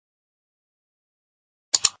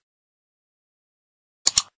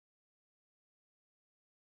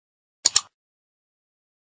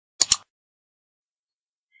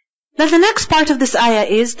Now the next part of this ayah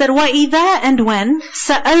is that وَإِذَا and when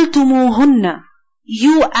سَأَلْتُمُوهُنَّ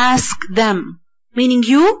you ask them, meaning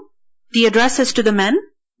you, the address is to the men,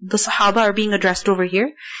 the Sahaba are being addressed over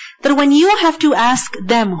here, that when you have to ask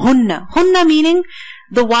them, hunna meaning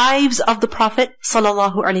the wives of the Prophet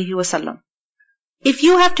sallallahu alaihi wasallam. If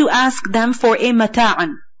you have to ask them for a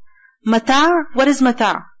mata'an, mata', what is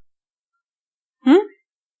mata'?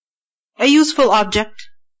 A useful object,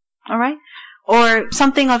 alright? Or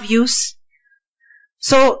something of use.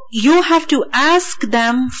 So you have to ask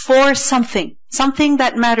them for something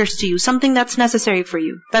that matters to you, something that's necessary for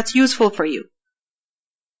you, that's useful for you.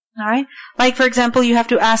 Alright? Like for example, you have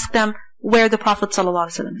to ask them where the Prophet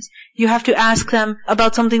ﷺ is. You have to ask them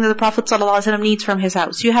about something that the Prophet ﷺ needs from his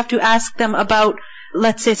house. You have to ask them about,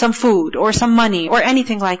 let's say, some food or some money or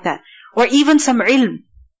anything like that. Or even some ilm.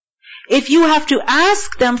 If you have to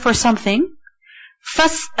ask them for something,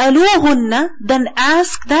 فَاسْأَلُوهُنَّ then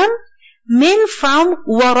ask them min from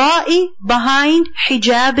wara'i behind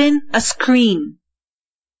hijabin, a screen.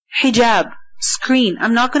 Hijab, screen.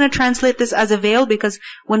 I'm not going to translate this as a veil because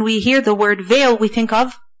when we hear the word veil, we think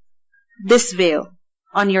of this veil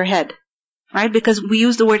on your head. Right? Because we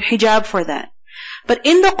use the word hijab for that. But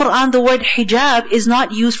in the Quran, the word hijab is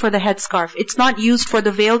not used for the headscarf. It's not used for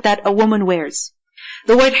the veil that a woman wears.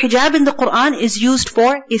 The word hijab in the Quran is used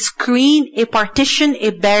for a screen, a partition, a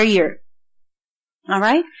barrier.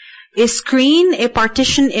 Alright? A screen, a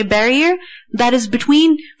partition, a barrier that is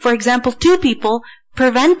between, for example, two people,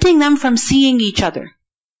 preventing them from seeing each other.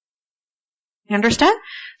 You understand?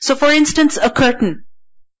 So for instance, a curtain.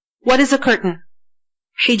 What is a curtain?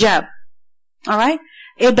 Hijab. Alright?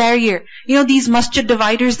 A barrier. You know these masjid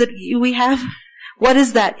dividers that we have? What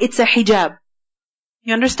is that? It's a hijab.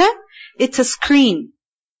 You understand? It's a screen.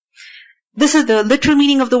 This is the literal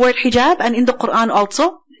meaning of the word hijab, and in the Quran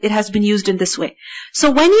also, it has been used in this way.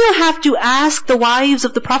 So when you have to ask the wives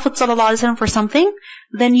of the Prophet ﷺ for something,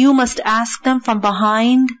 then you must ask them from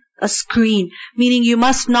behind a screen. Meaning you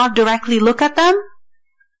must not directly look at them.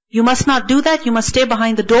 You must not do that. You must stay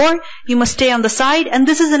behind the door. You must stay on the side. And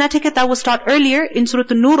this is an etiquette that was taught earlier. In Surah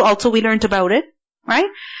An-Nur also we learned about it. Right?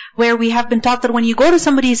 Where we have been taught that when you go to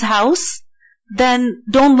somebody's house, then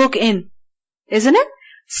don't look in. Isn't it?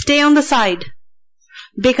 Stay on the side.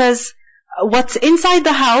 Because what's inside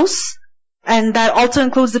the house, and that also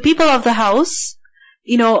includes the people of the house,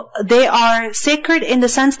 you know, they are sacred in the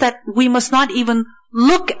sense that we must not even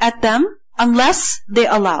look at them unless they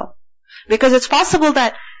allow. Because it's possible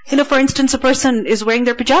that, you know, for instance, a person is wearing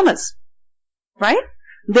their pajamas. Right?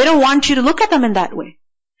 They don't want you to look at them in that way.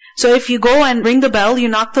 So if you go and ring the bell, you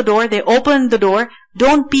knock the door, they open the door,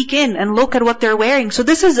 don't peek in and look at what they're wearing. So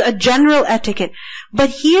this is a general etiquette. But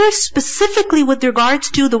here specifically with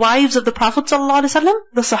regards to the wives of the Prophet ﷺ,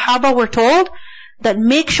 the Sahaba were told that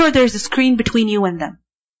make sure there's a screen between you and them.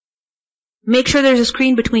 Make sure there's a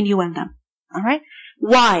screen between you and them. Alright?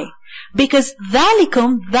 Why? Because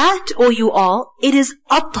ذَلِكُمْ, that, O you all, it is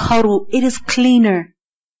أَطْهَرُ, it is cleaner.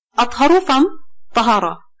 أَطْهَرُ from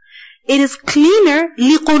طَهَارَ. It is cleaner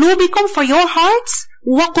لِقُلُوبِكُمْ for your hearts,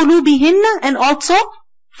 وَقُلُوبِهِنَّ and also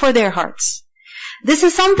for their hearts. This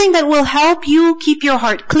is something that will help you keep your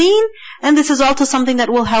heart clean, and this is also something that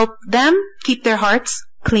will help them keep their hearts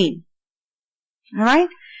clean. Alright?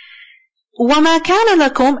 وَمَا كَانَ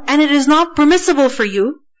لَكُمْ, and it is not permissible for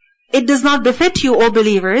you, it does not befit you, O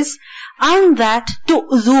believers, and that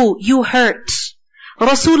تُؤْذُوا, you hurt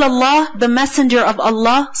Rasulullah, the messenger of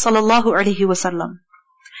Allah sallallahu alaihi wasallam.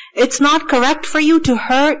 It's not correct for you to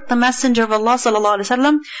hurt the messenger of Allah sallallahu alaihi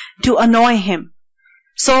wasallam, to annoy him.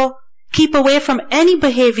 So keep away from any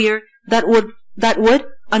behavior that would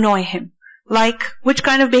annoy him. Like which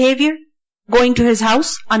kind of behavior? Going to his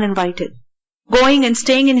house uninvited. Going and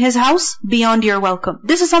staying in his house beyond your welcome.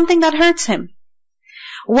 This is something that hurts him.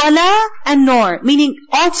 Wala and nor, meaning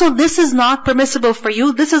also this is not permissible for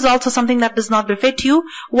you. This is also something that does not befit you.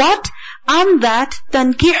 What? That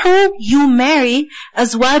tankihu, you marry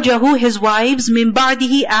azwajahu, his wives, min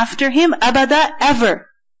ba'dihi, after him, abada, ever.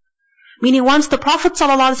 Meaning once the Prophet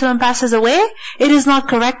ﷺ passes away, it is not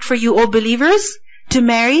correct for you, O believers, to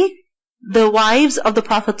marry the wives of the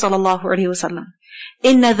Prophet ﷺ.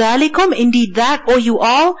 Inna dhalikum, indeed that, O you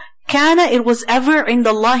all, kana, it was ever in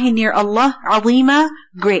the Allahi, near Allah, azima,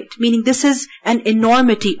 great. Meaning this is an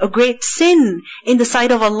enormity, a great sin in the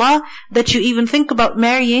sight of Allah, that you even think about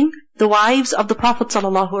marrying the wives of the Prophet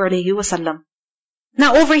ﷺ.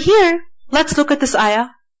 Now over here, let's look at this ayah,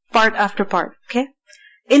 part after part, okay?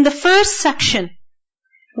 In the first section,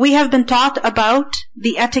 we have been taught about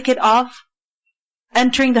the etiquette of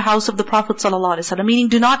entering the house of the Prophet ﷺ, meaning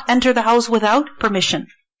do not enter the house without permission.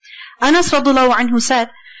 Anas radhiyallahu anhu said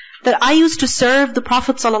that I used to serve the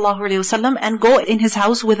Prophet ﷺ and go in his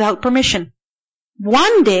house without permission.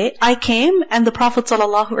 One day I came and the Prophet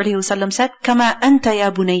ﷺ said, "Kama anta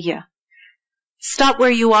ya bunayya." Stop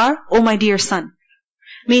where you are, oh my dear son.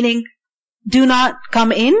 Meaning, do not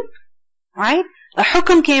come in, right? A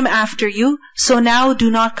hukm came after you, so now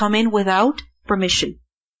do not come in without permission.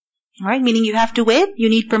 Alright? Meaning you have to wait, you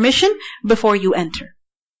need permission before you enter.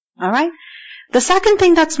 Alright? The second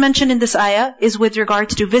thing that's mentioned in this ayah is with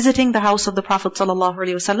regards to visiting the house of the Prophet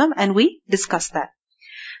ﷺ, and we discussed that.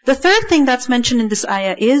 The third thing that's mentioned in this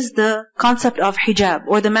ayah is the concept of hijab,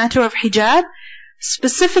 or the matter of hijab,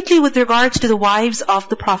 specifically with regards to the wives of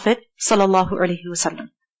the Prophet ﷺ.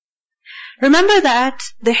 Remember that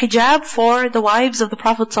the hijab for the wives of the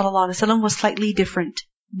Prophet ﷺ was slightly different.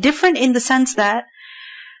 Different in the sense that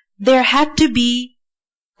there had to be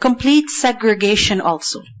complete segregation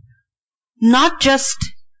also. Not just,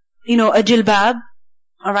 a jilbab,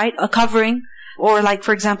 alright, a covering, or like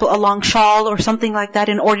for example a long shawl or something like that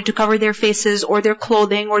in order to cover their faces or their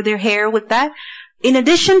clothing or their hair with that. In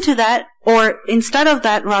addition to that, or instead of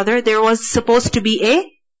that rather, there was supposed to be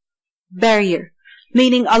a barrier,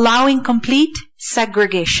 meaning allowing complete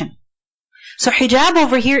segregation. So hijab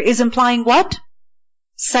over here is implying what?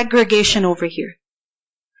 Segregation over here.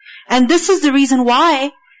 And this is the reason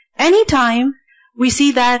why anytime we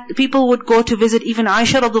see that people would go to visit even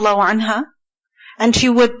Aisha radhiyallahu anha, and she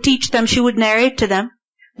would teach them, she would narrate to them,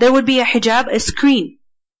 there would be a hijab, a screen.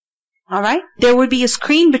 Alright? There would be a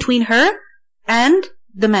screen between her and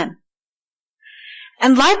the men.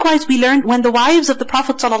 And likewise we learned when the wives of the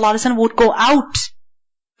Prophet ﷺ would go out,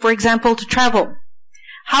 for example, to travel.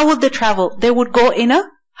 How would they travel? They would go in a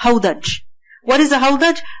hawdaj. What is a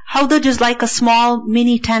hawdaj? Hawdaj is like a small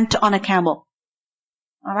mini tent on a camel.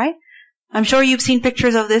 Alright? I'm sure you've seen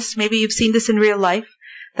pictures of this. Maybe you've seen this in real life.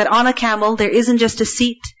 That on a camel, there isn't just a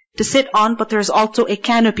seat to sit on, but there's also a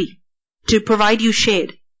canopy to provide you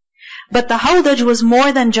shade. But the hawdaj was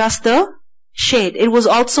more than just the shade. It was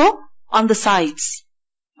also on the sides.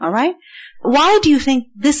 Alright? Why do you think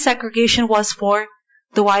this segregation was for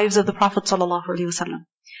the wives of the Prophet ﷺ?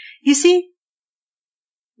 You see,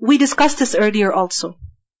 we discussed this earlier also.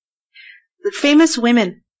 The famous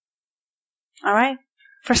women, alright?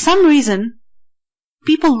 For some reason,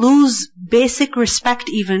 people lose basic respect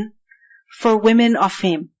even for women of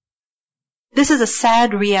fame. This is a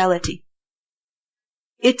sad reality.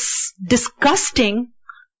 It's disgusting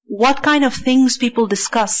what kind of things people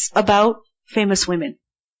discuss about famous women.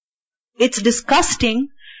 It's disgusting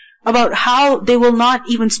about how they will not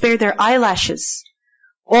even spare their eyelashes,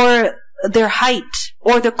 or their height,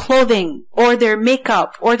 or their clothing, or their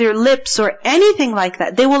makeup, or their lips, or anything like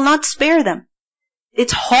that. They will not spare them.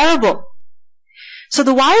 It's horrible. So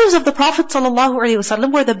the wives of the Prophet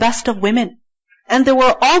ﷺ were the best of women. And they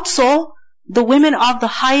were also the women of the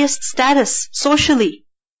highest status socially.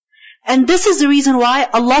 And this is the reason why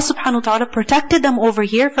Allah subhanahu wa ta'ala protected them over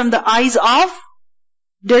here from the eyes of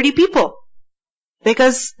dirty people.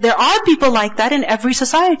 Because there are people like that in every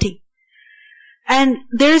society. And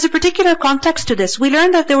there is a particular context to this. We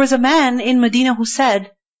learned that there was a man in Medina who said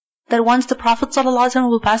that once the Prophet ﷺ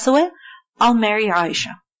will pass away, I'll marry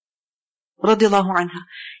Aisha radhiyallahu anha.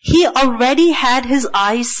 He already had his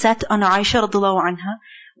eyes set on Aisha radhiyallahu anha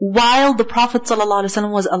while the Prophet ﷺ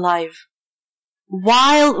was alive.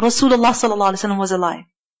 While Rasulullah ﷺ was alive.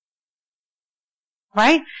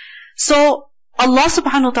 Right? So Allah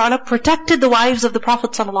subhanahu wa ta'ala protected the wives of the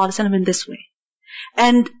Prophet ﷺ in this way.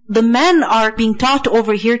 And the men are being taught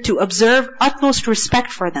over here to observe utmost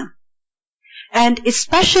respect for them. And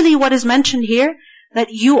especially what is mentioned here, that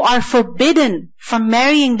you are forbidden from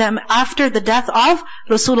marrying them after the death of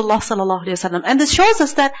Rasulullah sallallahu alaihi wasallam. And this shows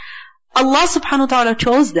us that Allah subhanahu wa ta'ala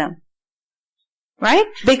chose them. Right?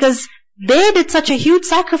 Because they did such a huge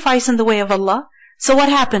sacrifice in the way of Allah. So what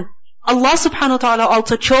happened? Allah subhanahu wa ta'ala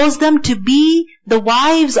also chose them to be the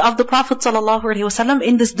wives of the Prophet sallallahu alaihi wasallam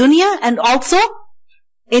in this dunya and also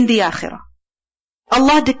in the akhirah.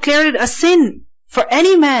 Allah declared it a sin for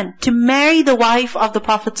any man to marry the wife of the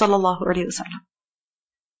Prophet sallallahu alaihi wasallam.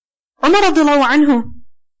 Umar radhiyallahu anhu,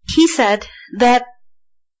 he said that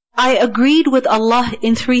I agreed with Allah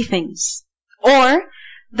in 3 things. Or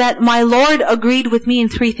that my Lord agreed with me in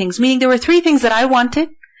 3 things. Meaning there were 3 things that I wanted,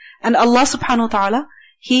 and Allah subhanahu wa ta'ala,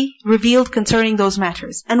 He revealed concerning those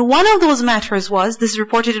matters. And one of those matters was, this is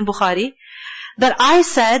reported in Bukhari, that I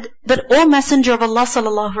said that, O Messenger of Allah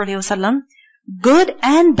sallallahu alaihi wasallam, good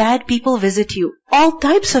and bad people visit you. All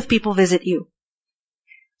types of people visit you.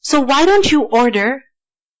 So why don't you order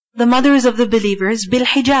the mothers of the believers bil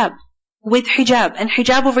hijab, with hijab. And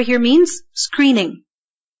hijab over here means screening.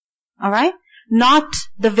 Alright? not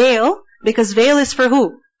the veil, because veil is for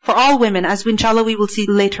who? For all women, as inshallah we will see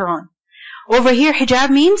later on. Over here, hijab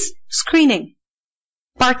means screening.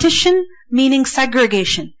 Partition meaning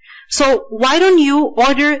segregation. So why don't you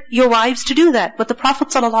order your wives to do that? But the Prophet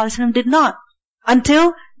ﷺ did not,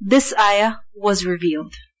 until this ayah was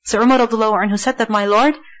revealed. So Umar radiallahu anhu said that my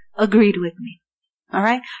Lord agreed with me.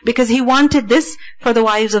 Alright? Because he wanted this for the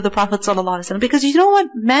wives of the Prophet ﷺ. Because you know what?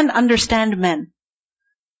 Men understand men.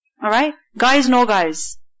 Alright? Guys know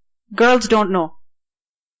guys. Girls don't know.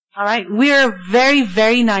 Alright? We are very,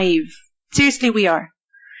 very naive. Seriously, we are.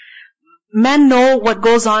 Men know what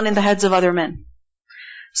goes on in the heads of other men.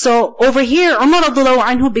 So over here, Umar radiallahu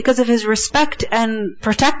anhu, because of his respect and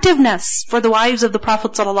protectiveness for the wives of the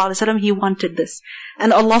Prophet ﷺ, he wanted this.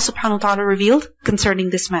 And Allah subhanahu wa ta'ala revealed concerning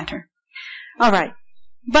this matter. Alright.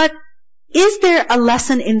 But is there a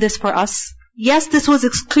lesson in this for us? Yes, this was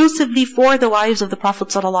exclusively for the wives of the Prophet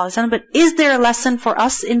ﷺ, but is there a lesson for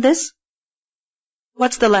us in this?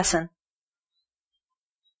 What's the lesson?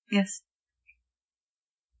 Yes.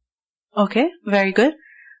 Okay, very good.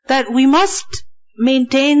 That we must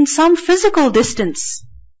maintain some physical distance,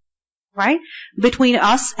 right, between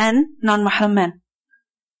us and non-mahram men.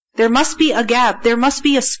 There must be a gap, there must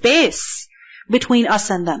be a space between us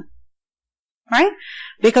and them, right?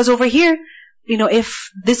 Because over here,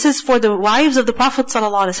 if this is for the wives of the Prophet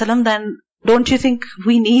ﷺ, then don't you think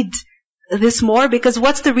we need this more? Because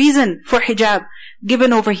what's the reason for hijab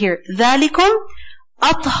given over here? ذَلِكُمْ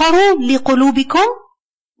أَطْهَرُ لِقُلُوبِكُمْ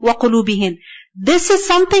وَقُلُوبِهِنْ. This is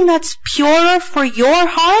something that's purer for your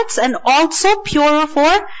hearts and also purer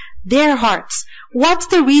for their hearts. What's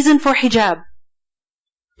the reason for hijab?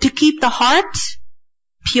 To keep the heart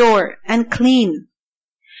pure and clean.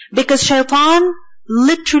 Because shaitan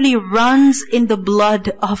literally runs in the blood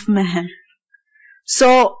of man.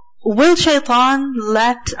 So, will shaitan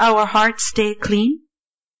let our hearts stay clean?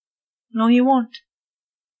 No, he won't.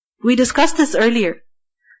 We discussed this earlier.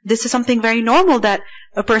 This is something very normal, that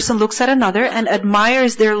a person looks at another and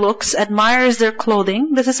admires their looks, admires their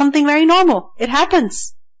clothing. This is something very normal. It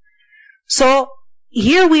happens. So,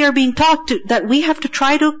 here we are being taught that we have to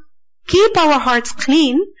try to keep our hearts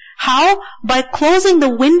clean. How? By closing the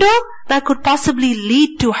window that could possibly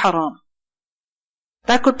lead to haram.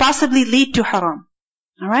 That could possibly lead to haram.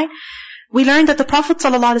 Alright? We learned that the Prophet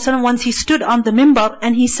ﷺ, once he stood on the mimbar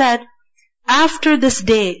and he said, after this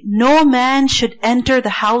day, no man should enter the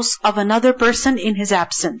house of another person in his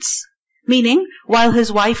absence. Meaning, while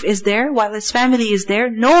his wife is there, while his family is there,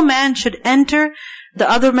 no man should enter the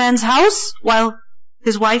other man's house while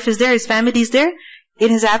his wife is there, his family is there, in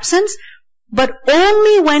his absence, but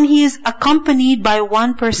only when he is accompanied by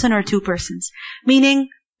one person or two persons. Meaning,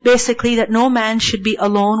 basically, that no man should be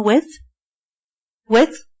alone with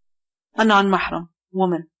a non-mahram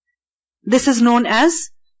woman. This is known as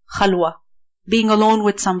khalwa. Being alone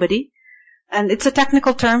with somebody. And it's a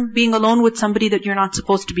technical term, being alone with somebody that you're not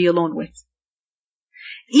supposed to be alone with.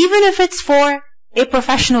 Even if it's for a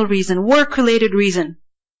professional reason, work-related reason.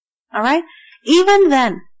 Alright? Even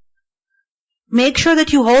then, make sure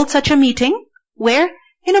that you hold such a meeting where?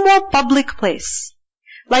 In a more public place.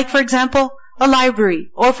 Like, for example, a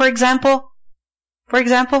library. Or for example?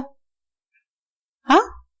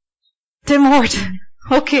 Tim Horton.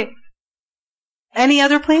 Okay. Any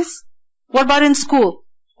other place? What about in school?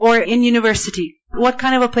 Or in university? What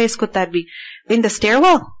kind of a place could that be? In the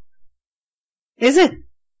stairwell? Is it?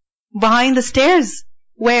 Behind the stairs?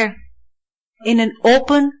 Where? In an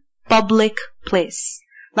open, public place.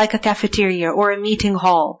 Like a cafeteria or a meeting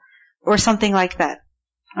hall. Or something like that.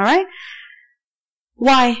 Alright?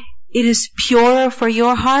 Why? It is purer for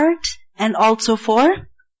your heart and also for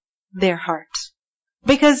their heart.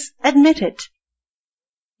 Because, admit it,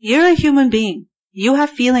 you're a human being. You have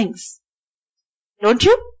feelings. Don't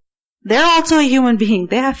you? They're also a human being.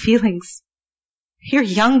 They have feelings. You're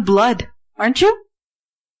young blood, aren't you?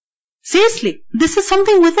 Seriously, this is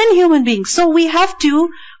something within human beings. So we have to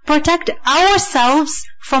protect ourselves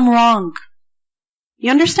from wrong. You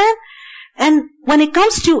understand? And when it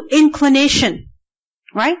comes to inclination,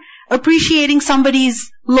 right? Appreciating somebody's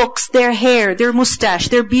looks, their hair, their mustache,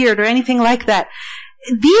 their beard, or anything like that.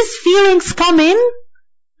 These feelings come in,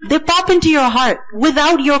 they pop into your heart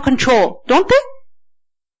without your control, don't they?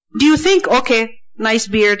 Do you think, okay, nice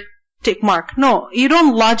beard, tick mark? No, you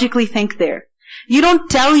don't logically think there. You don't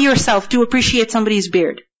tell yourself to appreciate somebody's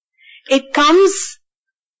beard. It comes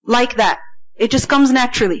like that. It just comes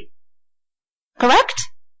naturally. Correct?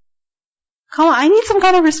 Come on, I need some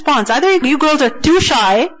kind of response. Either you girls are too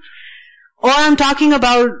shy, or I'm talking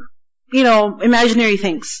about, imaginary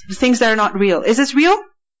things. Things that are not real. Is this real?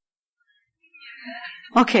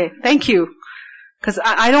 Okay, thank you. Because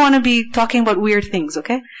I don't want to be talking about weird things,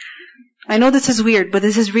 okay? I know this is weird, but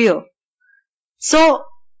this is real. So,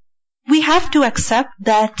 we have to accept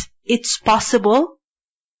that it's possible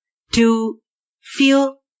to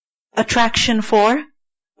feel attraction for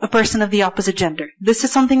a person of the opposite gender. This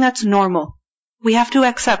is something that's normal. We have to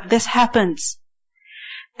accept this happens.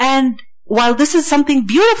 And while this is something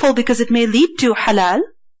beautiful because it may lead to halal,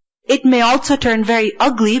 it may also turn very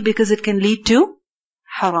ugly because it can lead to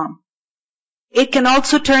haram. It can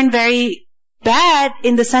also turn very bad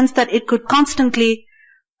in the sense that it could constantly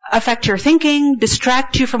affect your thinking,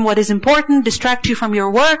 distract you from what is important, distract you from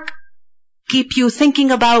your work, keep you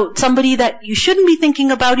thinking about somebody that you shouldn't be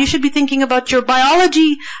thinking about. You should be thinking about your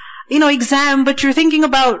biology, exam, but you're thinking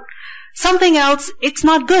about something else. It's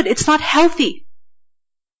not good. It's not healthy.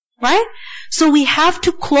 Right? So we have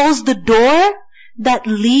to close the door that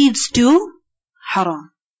leads to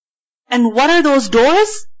haram. And what are those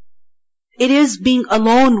doors? It is being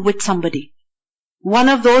alone with somebody. One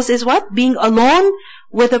of those is what? Being alone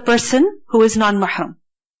with a person who is non-mahram.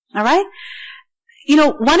 Alright?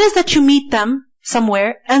 One is that you meet them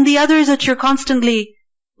somewhere, and the other is that you're constantly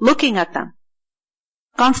looking at them.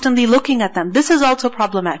 Constantly looking at them. This is also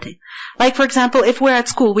problematic. Like, for example, if we're at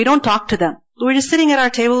school, we don't talk to them. We're just sitting at our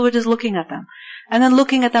table, we're just looking at them. And then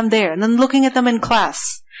looking at them there, and then looking at them in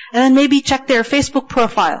class. And then maybe check their Facebook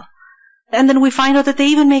profile. And then we find out that they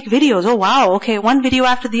even make videos. Oh wow, okay, one video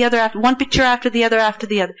after the other, one picture after the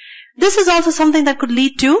other. This is also something that could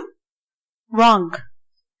lead to wrong.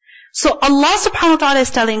 So Allah subhanahu wa ta'ala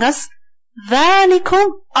is telling us, ذَلِكُمْ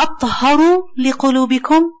أَطْهَرُ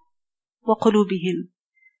لِقُلُوبِكُمْ وَقُلُوبِهِمْ.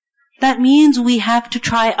 That means we have to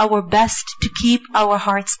try our best to keep our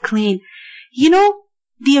hearts clean.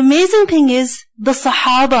 The amazing thing is, the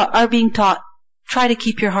Sahaba are being taught, try to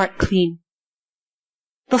keep your heart clean.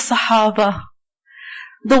 The Sahaba.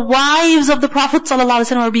 The wives of the Prophet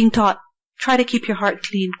ﷺ are being taught, try to keep your heart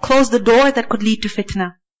clean. Close the door that could lead to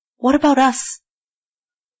fitna. What about us?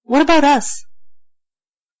 What about us?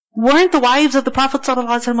 Weren't the wives of the Prophet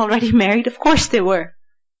ﷺ already married? Of course they were.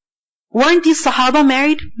 Weren't these Sahaba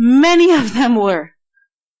married? Many of them were.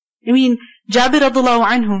 Jabir radhiyallahu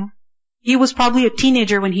anhu, he was probably a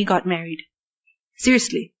teenager when he got married.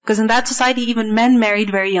 Seriously. Because in that society, even men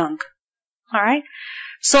married very young. Alright?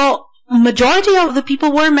 So, majority of the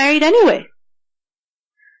people were married anyway.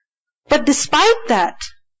 But despite that,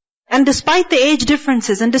 and despite the age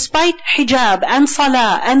differences, and despite hijab, and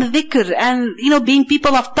salah, and dhikr, and, being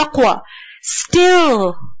people of taqwa,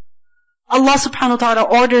 still, Allah subhanahu wa ta'ala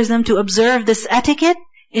orders them to observe this etiquette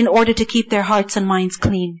in order to keep their hearts and minds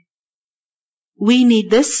clean. We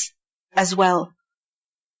need this as well.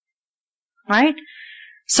 Right?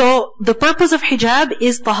 So, the purpose of hijab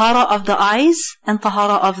is tahara of the eyes and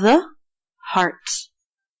tahara of the heart.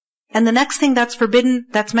 And the next thing that's forbidden,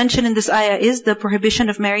 that's mentioned in this ayah, is the prohibition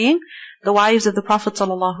of marrying the wives of the Prophet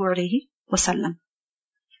ﷺ.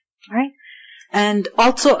 Right? And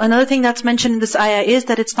also another thing that's mentioned in this ayah is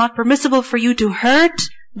that it's not permissible for you to hurt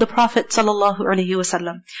the Prophet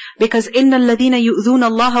ﷺ. Because إِنَّ الَّذِينَ يُؤْذُونَ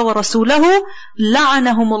اللَّهَ وَرَسُولَهُ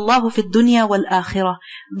لَعَنَهُمُ اللَّهُ فِي الدُّنْيَا وَالْآخِرَةِ.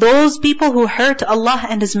 Those people who hurt Allah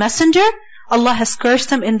and His Messenger, Allah has cursed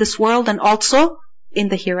them in this world and also in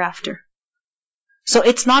the hereafter. So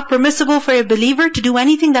it's not permissible for a believer to do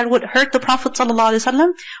anything that would hurt the Prophet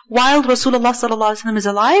ﷺ while Rasulullah ﷺ is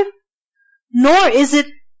alive, nor is it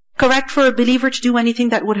correct for a believer to do anything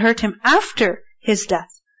that would hurt him after his death,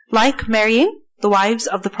 like marrying the wives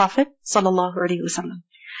of the Prophet ﷺ.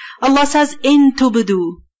 Allah says, "In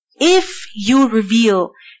tubdu," if you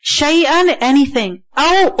reveal, shay'an, anything,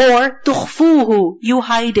 or tukhfuhu, you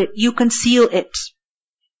hide it, you conceal it.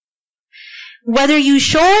 Whether you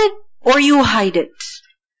show it or you hide it.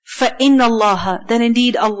 فَإِنَّ اللَّهَ, then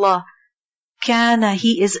indeed Allah, كَانَ,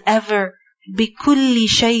 He is ever, بِكُلِّ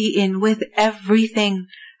شَيْءٍ, with everything,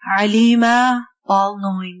 عَلِيمًا,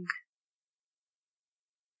 all-knowing.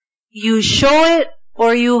 You show it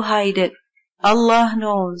or you hide it, Allah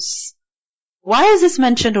knows. Why is this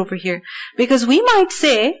mentioned over here? Because we might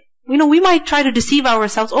say, we might try to deceive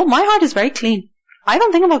ourselves, oh, my heart is very clean. I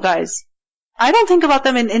don't think about guys. I don't think about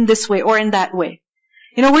them in this way or in that way.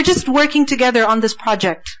 We're just working together on this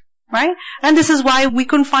project, right? And this is why we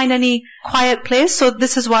couldn't find any quiet place, so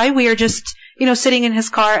this is why we are just, sitting in his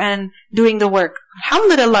car and doing the work.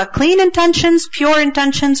 Alhamdulillah, clean intentions, pure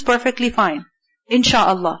intentions, perfectly fine.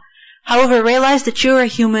 Insha'Allah. However, realize that you're a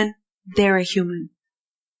human, they're a human.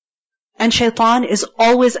 And shaitan is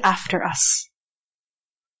always after us.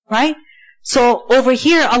 Right? So over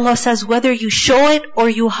here Allah says, whether you show it or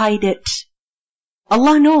you hide it,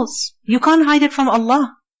 Allah knows. You can't hide it from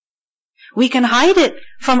Allah. We can hide it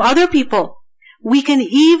from other people. we can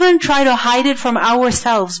even try to hide it from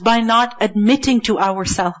ourselves by not admitting to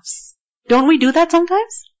ourselves. Don't we do that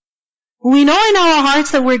sometimes? We know in our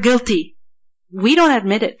hearts that we're guilty. We don't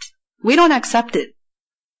admit it. We don't accept it.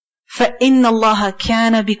 فَإِنَّ اللَّهَ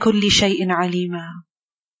كَانَ بِكُلِّ شَيْءٍ عَلِيمًا.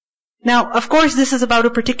 Now, of course, this is about a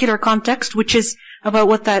particular context, which is about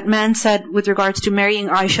what that man said with regards to marrying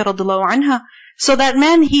Aisha radhiyallahu anha. So that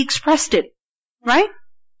man, he expressed it, right?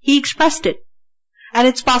 He expressed it. And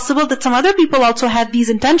it's possible that some other people also had these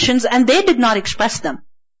intentions and they did not express them.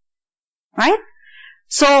 Right?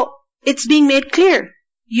 So, it's being made clear.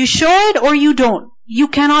 You show it or you don't. You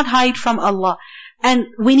cannot hide from Allah. And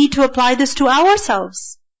we need to apply this to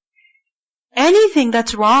ourselves. Anything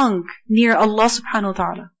that's wrong near Allah subhanahu wa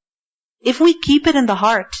ta'ala, if we keep it in the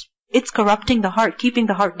heart, it's corrupting the heart, keeping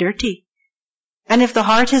the heart dirty. And if the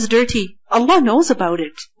heart is dirty, Allah knows about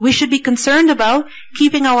it. We should be concerned about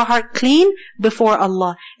keeping our heart clean before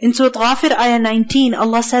Allah. In Surah Ghafir, ayah 19,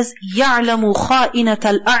 Allah says, يَعْلَمُ خَائِنَةَ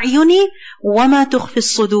الْأَعْيُنِ وَمَا تُخْفِي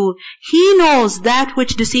الصُّدُورِ. He knows that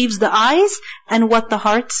which deceives the eyes and what the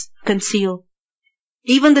hearts conceal.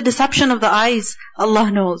 Even the deception of the eyes,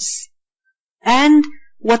 Allah knows. And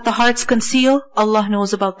what the hearts conceal, Allah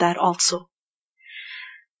knows about that also.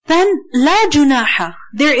 Then, لَا جُنَاحَ,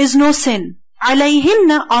 there is no sin.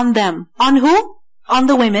 عَلَيْهِنَّ, on them. On who? On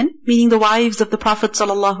the women, meaning the wives of the Prophet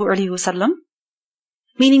ﷺ.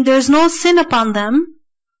 Meaning there is no sin upon them,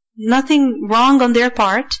 nothing wrong on their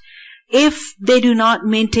part, if they do not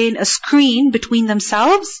maintain a screen between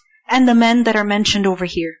themselves and the men that are mentioned over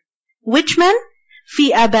here. Which men?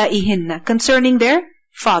 فِي آبَائِهِنَّ, concerning their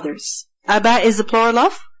fathers. Aba is the plural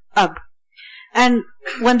of ab. And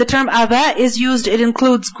when the term aba is used, it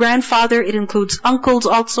includes grandfather, it includes uncles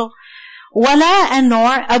also. Wala and nor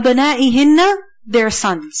abna'ihinna, their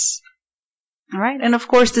sons. Alright, and of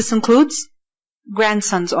course this includes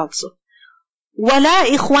grandsons also. Wala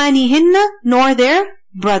ikhwanihinna, nor their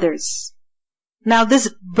brothers. Now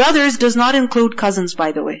this brothers does not include cousins,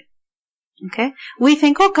 by the way. Okay? We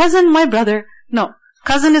think, oh, cousin, my brother. No,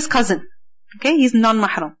 cousin is cousin. Okay? He's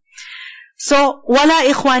non-mahram. So, wala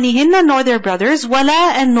ikhwanihinna, nor their brothers.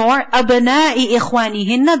 Wala and nor abna'i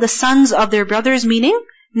ikhwanihinna, the sons of their brothers, meaning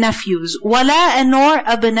nephews. Wala and nor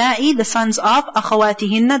abna'i, the sons of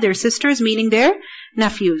akhawatihinna, their sisters, meaning their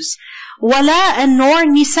nephews. Wala and nor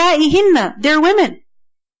nisa'ihinna, their women,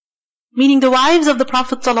 meaning the wives of the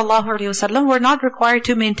Prophet ﷺ were not required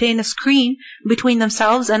to maintain a screen between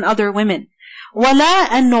themselves and other women. Wala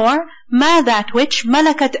and nor ma, that which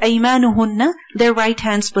malakat aymanuhunna, their right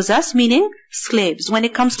hands possess, meaning slaves. When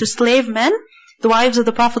it comes to slave men, the wives of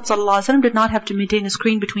the Prophet ﷺ did not have to maintain a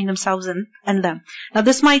screen between themselves and them. Now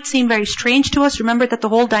this might seem very strange to us. Remember that the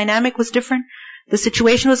whole dynamic was different. The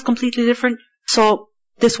situation was completely different. So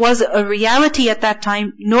this was a reality at that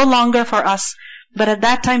time, no longer for us. But at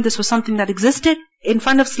that time this was something that existed. In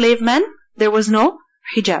front of slave men, there was no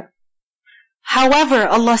hijab. However,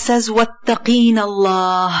 Allah says, وَاتَّقِينَ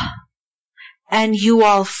اللَّهِ, and you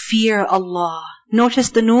all fear Allah.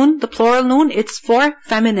 Notice the noon, the plural noon, it's for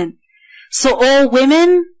feminine. So all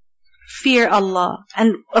women, fear Allah.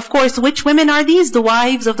 And of course, which women are these? The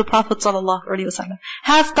wives of the Prophet ﷺ.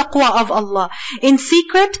 Have taqwa of Allah, in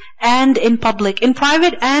secret and in public, in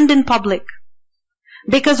private and in public.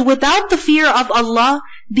 Because without the fear of Allah,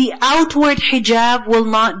 the outward hijab will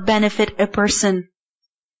not benefit a person.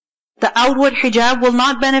 The outward hijab will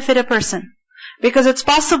not benefit a person. Because it's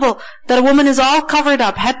possible that a woman is all covered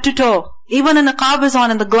up, head to toe. Even a niqab is on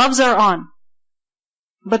and the gloves are on.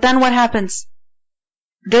 But then what happens?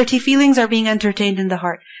 Dirty feelings are being entertained in the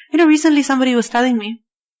heart. Recently somebody was telling me,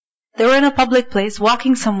 they were in a public place,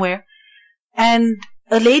 walking somewhere, and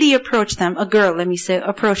a lady approached them, a girl, let me say,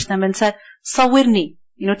 approached them and said, Sawirni,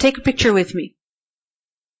 take a picture with me.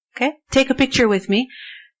 Okay? Take a picture with me.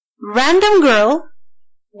 Random girl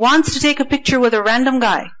wants to take a picture with a random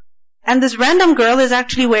guy. And this random girl is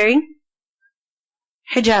actually wearing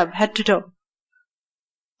hijab, head to toe.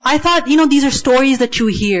 I thought, these are stories that you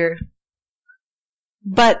hear.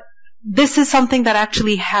 But this is something that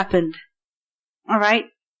actually happened. Alright?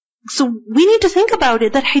 So we need to think about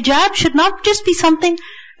it, that hijab should not just be something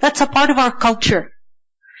that's a part of our culture.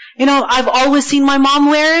 I've always seen my mom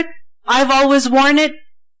wear it. I've always worn it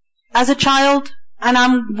as a child. And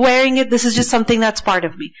I'm wearing it, this is just something that's part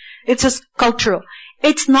of me. It's just cultural.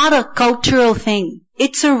 It's not a cultural thing.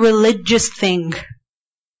 It's a religious thing.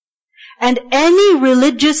 And any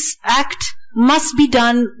religious act must be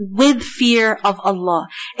done with fear of Allah.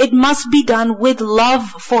 It must be done with love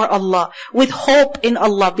for Allah, with hope in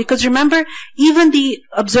Allah. Because remember, even the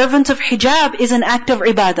observance of hijab is an act of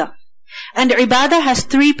ibadah. And ibadah has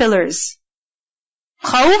 3 pillars.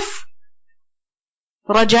 Khawf,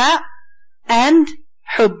 raja, and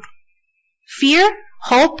hub. Fear,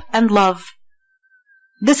 hope, and love.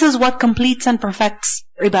 This is what completes and perfects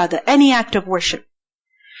ibadah, any act of worship.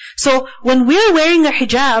 So when we're wearing a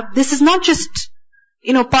hijab, this is not just,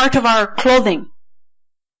 part of our clothing.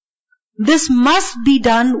 This must be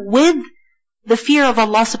done with the fear of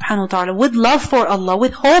Allah subhanahu wa ta'ala, with love for Allah,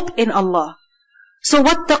 with hope in Allah. So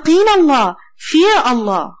wattaqeen Allah, fear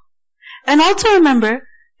Allah. And also remember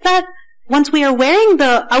that once we are wearing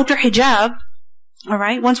the outer hijab,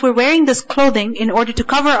 alright, once we're wearing this clothing in order to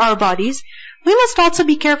cover our bodies, we must also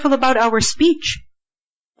be careful about our speech,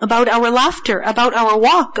 about our laughter, about our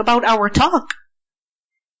walk, about our talk.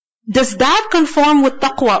 Does that conform with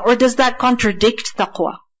taqwa or does that contradict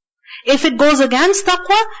taqwa? If it goes against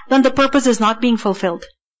taqwa, then the purpose is not being fulfilled.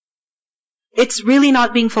 It's really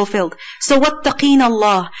not being fulfilled. So wattaqeen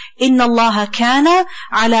Allah, inna Allah kana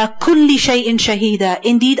ala kulli shay'in shahida.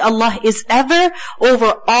 Indeed, Allah is ever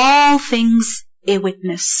over all things a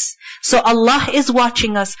witness. So Allah is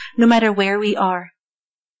watching us no matter where we are.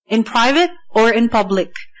 In private or in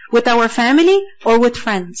public. With our family or with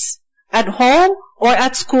friends. At home or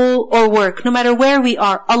at school or work. No matter where we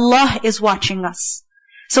are, Allah is watching us.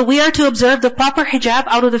 So we are to observe the proper hijab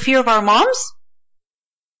out of the fear of our moms?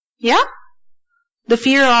 Yeah? The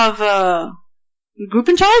fear of group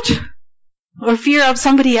in charge? Or fear of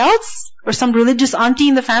somebody else? Or some religious auntie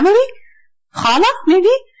in the family? Khala, maybe?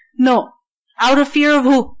 No. Out of fear of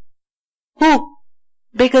who? Who?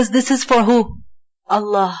 Because this is for who?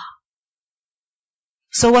 Allah.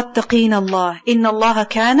 So wattaqeen Allah. Inna Allah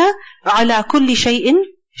kana ala kulli shay'in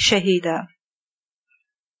shahida.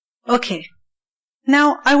 Okay.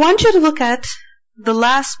 Now, I want you to look at the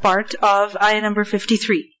last part of ayah number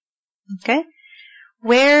 53. Okay?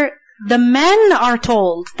 Where the men are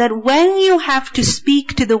told that when you have to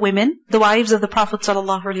speak to the women, the wives of the Prophet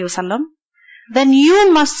ﷺ, then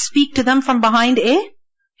you must speak to them from behind a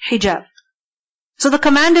hijab. So the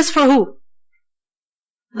command is for who?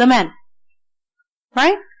 The men.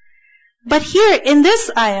 Right? But here in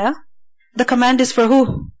this ayah, the command is for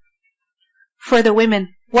who? For the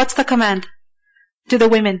women. What's the command to the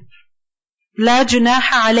women? La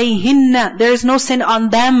junaha alayhinna. There is no sin on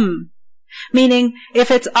them. Meaning,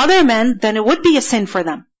 if it's other men, then it would be a sin for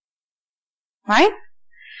them. Right?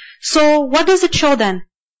 So, what does it show then?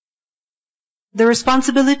 The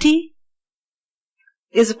responsibility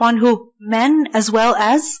is upon who? Men as well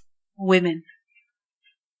as women.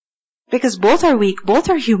 Because both are weak, both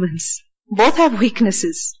are humans. Both have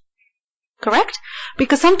weaknesses. Correct?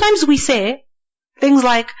 Because sometimes we say things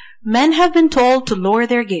like, men have been told to lower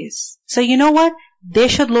their gaze. So you know what? They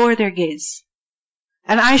should lower their gaze.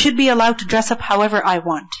 And I should be allowed to dress up however I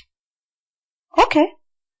want. Okay.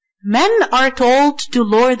 Men are told to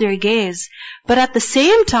lower their gaze. But at the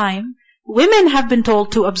same time, women have been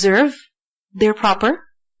told to observe their proper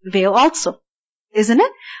veil also. Isn't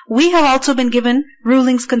it? We have also been given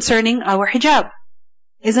rulings concerning our hijab.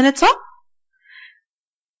 Isn't it so?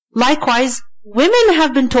 Likewise, women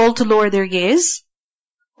have been told to lower their gaze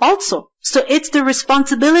also. So it's the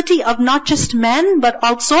responsibility of not just men, but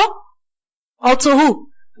also who?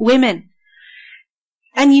 Women.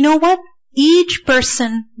 And you know what? Each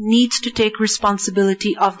person needs to take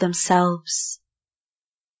responsibility of themselves.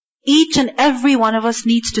 Each and every one of us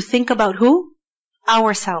needs to think about who?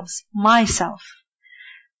 Ourselves. Myself.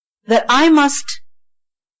 That I must,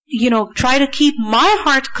 try to keep my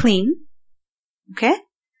heart clean. Okay?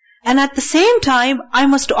 And at the same time, I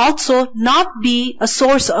must also not be a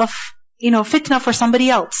source of, fitna for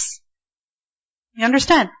somebody else. You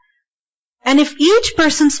understand? And if each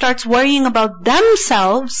person starts worrying about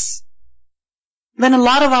themselves, then a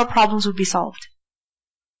lot of our problems would be solved.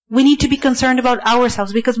 We need to be concerned about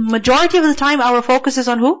ourselves because majority of the time our focus is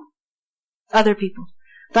on who? Other people.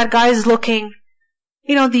 That guy is looking,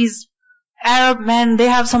 these Arab men, they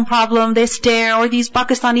have some problem, they stare, or these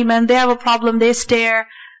Pakistani men, they have a problem, they stare.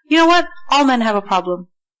 You know what? All men have a problem.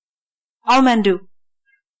 All men do.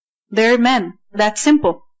 They're men. That's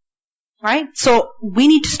simple. Right? So we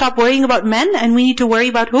need to stop worrying about men and we need to worry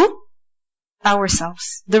about who?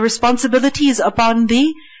 Ourselves. The responsibility is upon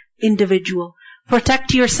the individual.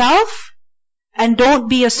 Protect yourself and don't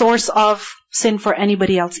be a source of sin for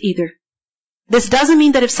anybody else either. This doesn't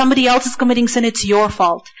mean that if somebody else is committing sin, it's your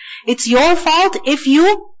fault. It's your fault if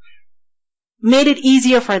you made it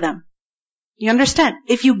easier for them. You understand?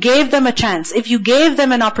 If you gave them a chance, if you gave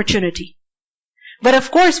them an opportunity. But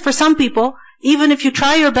of course, for some people, even if you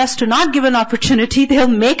try your best to not give an opportunity, they'll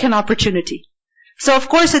make an opportunity. So of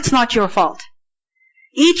course it's not your fault.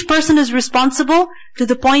 Each person is responsible to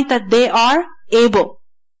the point that they are able.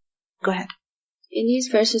 Go ahead. In these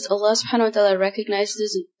verses, Allah subhanahu wa ta'ala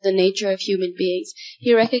recognizes the nature of human beings.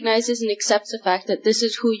 He recognizes and accepts the fact that this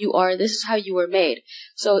is who you are, this is how you were made.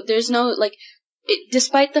 So there's no,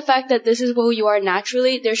 despite the fact that this is who you are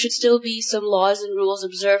naturally, there should still be some laws and rules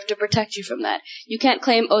observed to protect you from that. You can't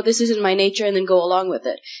claim, oh, this isn't my nature, and then go along with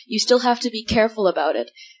it. You still have to be careful about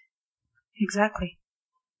it. Exactly.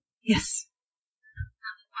 Yes.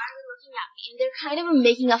 Why are they looking at me? And they're kind of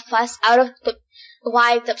making a fuss out of the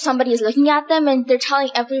why that somebody is looking at them, and they're telling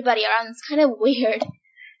everybody around. It's kind of weird.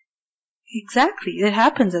 Exactly. It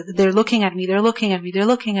happens. They're looking at me, they're looking at me, they're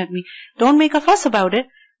looking at me. Don't make a fuss about it.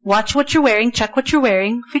 Watch what you're wearing, check what you're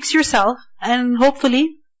wearing, fix yourself, and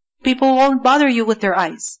hopefully people won't bother you with their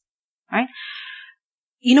eyes. Right?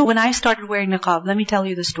 You know, when I started wearing niqab, let me tell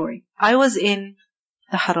you the story. I was in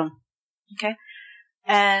the haram. Okay?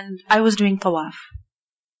 And I was doing tawaf.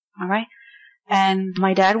 Alright? And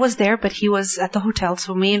my dad was there, but he was at the hotel.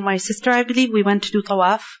 So me and my sister, I believe, we went to do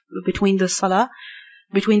tawaf between the salah,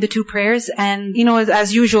 between the two prayers. And, you know,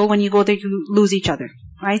 as usual, when you go there, you lose each other.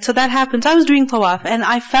 Right? So that happens. I was doing tawaf and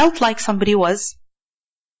I felt like somebody was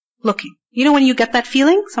looking. You know when you get that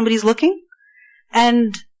feeling? Somebody's looking?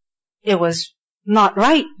 And it was not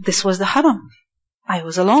right. This was the haram. I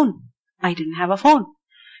was alone. I didn't have a phone.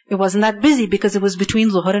 It wasn't that busy because it was between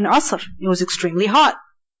Zuhr and Asr. It was extremely hot.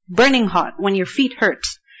 Burning hot when your feet hurt.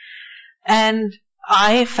 And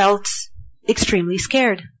I felt extremely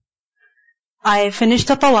scared. I finished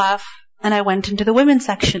the tawaf and I went into the women's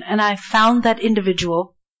section and I found that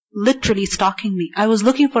individual literally stalking me. I was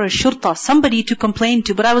looking for a shurta, somebody to complain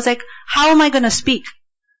to, but I was like, how am I going to speak?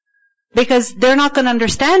 Because they're not going to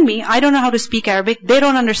understand me. I don't know how to speak Arabic. They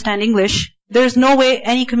don't understand English. There's no way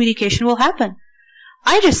any communication will happen.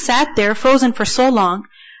 I just sat there frozen for so long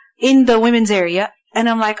in the women's area. And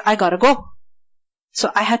I'm like, I gotta go. So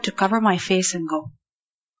I had to cover my face and go.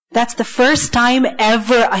 That's the first time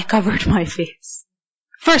ever I covered my face.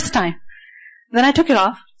 First time. Then I took it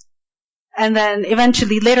off. And then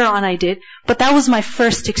eventually later on I did. But that was my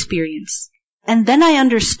first experience. And then I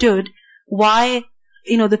understood why,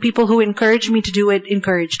 you know, the people who encouraged me to do it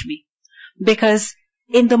encouraged me. Because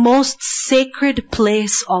in the most sacred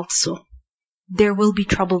place also, there will be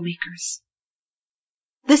troublemakers.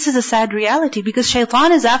 This is a sad reality because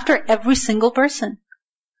shaitan is after every single person.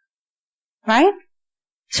 Right?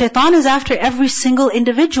 Shaitan is after every single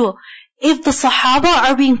individual. If the Sahaba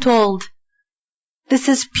are being told, this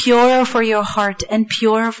is pure for your heart and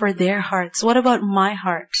pure for their hearts, what about my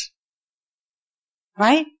heart?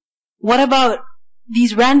 Right? What about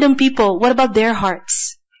these random people? What about their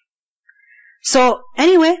hearts? So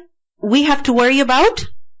anyway, we have to worry about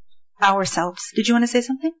ourselves. Did you want to say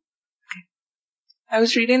something? I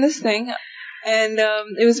was reading this thing, and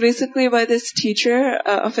it was basically by this teacher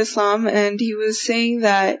of Islam, and he was saying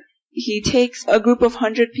that he takes a group of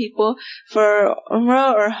 100 people for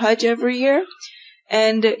Umrah or Hajj every year,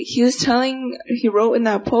 and he wrote in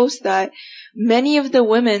that post that many of the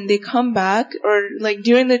women, they come back, or like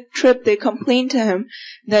during the trip, they complain to him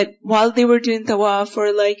that while they were doing tawaf,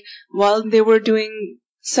 or like while they were doing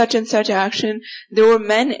such and such action, there were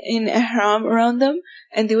men in ihram around them,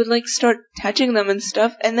 and they would like start touching them and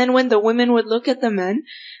stuff. And then when the women would look at the men,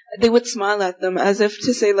 they would smile at them as if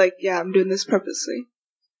to say like, yeah, I'm doing this purposely.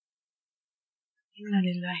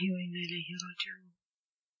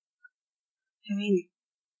 I mean,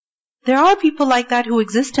 there are people like that who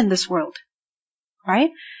exist in this world,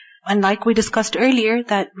 right? And like we discussed earlier,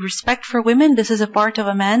 that respect for women, this is a part of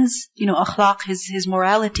a man's, akhlaq, his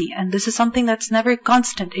morality. And this is something that's never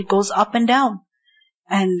constant. It goes up and down.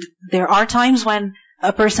 And there are times when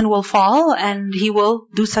a person will fall and he will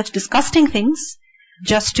do such disgusting things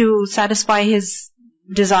just to satisfy his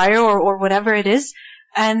desire or whatever it is.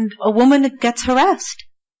 And a woman gets harassed.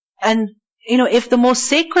 And, if the most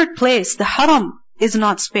sacred place, the haram, is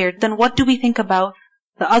not spared, then what do we think about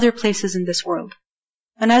the other places in this world?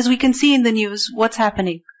 And as we can see in the news, what's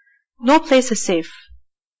happening? No place is safe,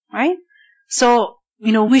 right? So,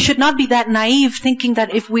 we should not be that naive thinking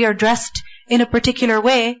that if we are dressed in a particular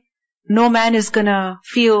way, no man is gonna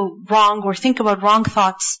feel wrong or think about wrong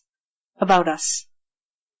thoughts about us.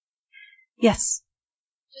 Yes?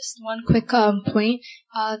 Just one quick point.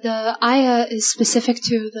 The ayah is specific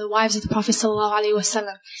to the wives of the Prophet ﷺ.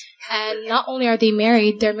 And not only are they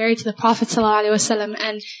married, they're married to the Prophet ﷺ.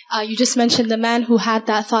 And you just mentioned the man who had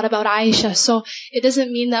that thought about Aisha. So it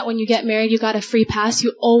doesn't mean that when you get married, you got a free pass.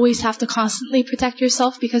 You always have to constantly protect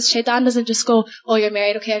yourself, because shaitan doesn't just go, oh, you're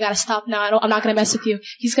married, okay, I got to stop now. I'm not going to mess with you.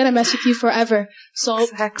 He's going to mess with you forever. So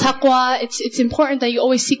exactly. Taqwa, it's important that you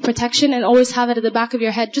always seek protection and always have it at the back of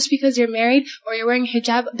your head. Just because you're married or you're wearing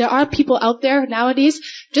hijab, there are people out there nowadays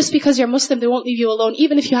just because you're Muslim, they won't leave you alone.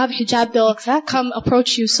 Even if you have hijab, they'll come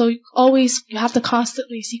approach you. So you have to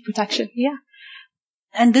constantly seek protection. Yeah.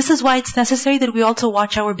 And this is why it's necessary that we also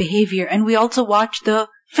watch our behavior, and we also watch the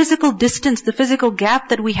physical distance, the physical gap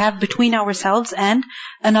that we have between ourselves and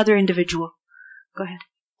another individual. Go ahead.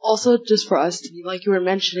 Also, just for us, like you were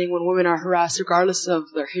mentioning, when women are harassed regardless of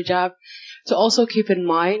their hijab, to also keep in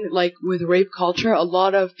mind, like with rape culture, a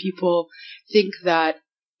lot of people think that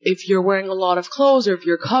if you're wearing a lot of clothes or if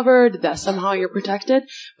you're covered, that somehow you're protected.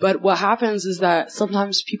 But what happens is that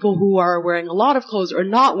sometimes people who are wearing a lot of clothes or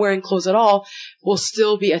not wearing clothes at all will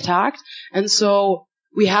still be attacked. And so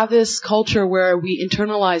we have this culture where we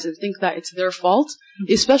internalize and think that it's their fault,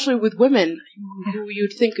 especially with women who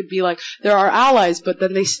you'd think would be like, they're our allies, but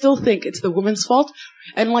then they still think it's the woman's fault.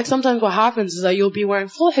 And like sometimes what happens is that you'll be wearing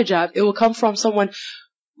full hijab. It will come from someone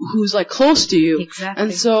who's like close to you. Exactly.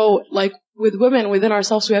 And so like with women within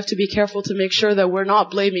ourselves, we have to be careful to make sure that we're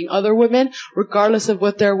not blaming other women, regardless of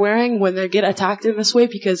what they're wearing, when they get attacked in this way,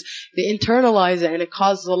 because they internalize it and it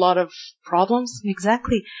causes a lot of problems.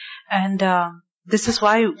 Exactly. And this is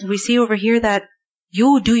why we see over here that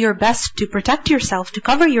you do your best to protect yourself, to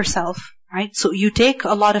cover yourself, right? So you take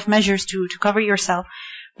a lot of measures to cover yourself.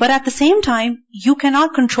 But at the same time, you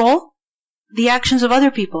cannot control the actions of other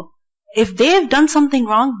people. If they have done something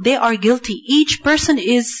wrong, they are guilty. Each person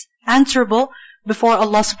is answerable before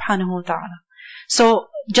Allah subhanahu wa ta'ala. So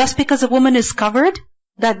just because a woman is covered,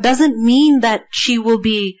 that doesn't mean that she will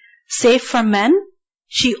be safe from men.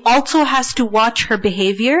 She also has to watch her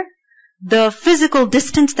behavior, the physical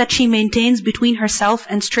distance that she maintains between herself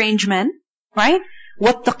and strange men, right?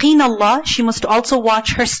 وَاتَّقِينَ Allah, she must also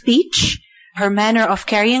watch her speech, her manner of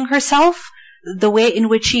carrying herself, the way in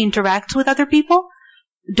which she interacts with other people.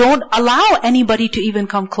 Don't allow anybody to even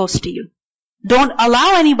come close to you. Don't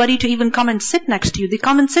allow anybody to even come and sit next to you. They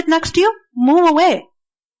come and sit next to you, move away.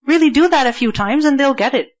 Really do that a few times and they'll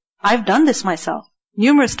get it. I've done this myself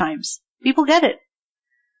numerous times. People get it.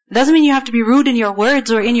 It doesn't mean you have to be rude in your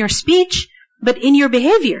words or in your speech, but in your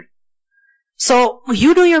behavior. So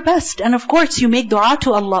you do your best, and of course you make dua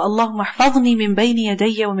to Allah. Allahumma hfadhni min bayni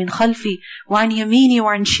yadayya wa min khalfi wa an yamini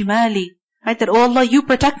wa an shimali. Right? That, oh Allah, you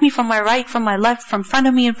protect me from my right, from my left, from front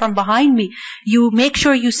of me and from behind me. You make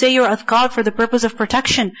sure you say your adhkar for the purpose of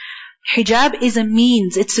protection. Hijab is a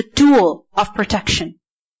means, it's a tool of protection.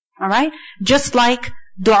 Alright? Just like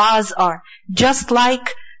du'as are. Just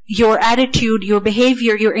like your attitude, your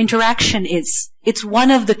behavior, your interaction is. It's one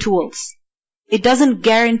of the tools. It doesn't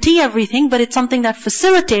guarantee everything, but it's something that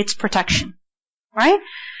facilitates protection. Right?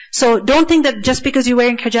 So don't think that just because you're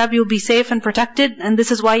wearing hijab you'll be safe and protected, and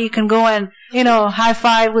this is why you can go and, high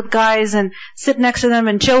five with guys and sit next to them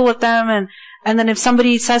and chill with them, and then if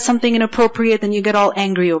somebody says something inappropriate, then you get all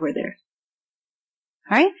angry over there.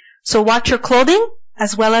 Right? So watch your clothing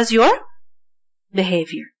as well as your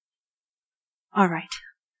behavior. Alright.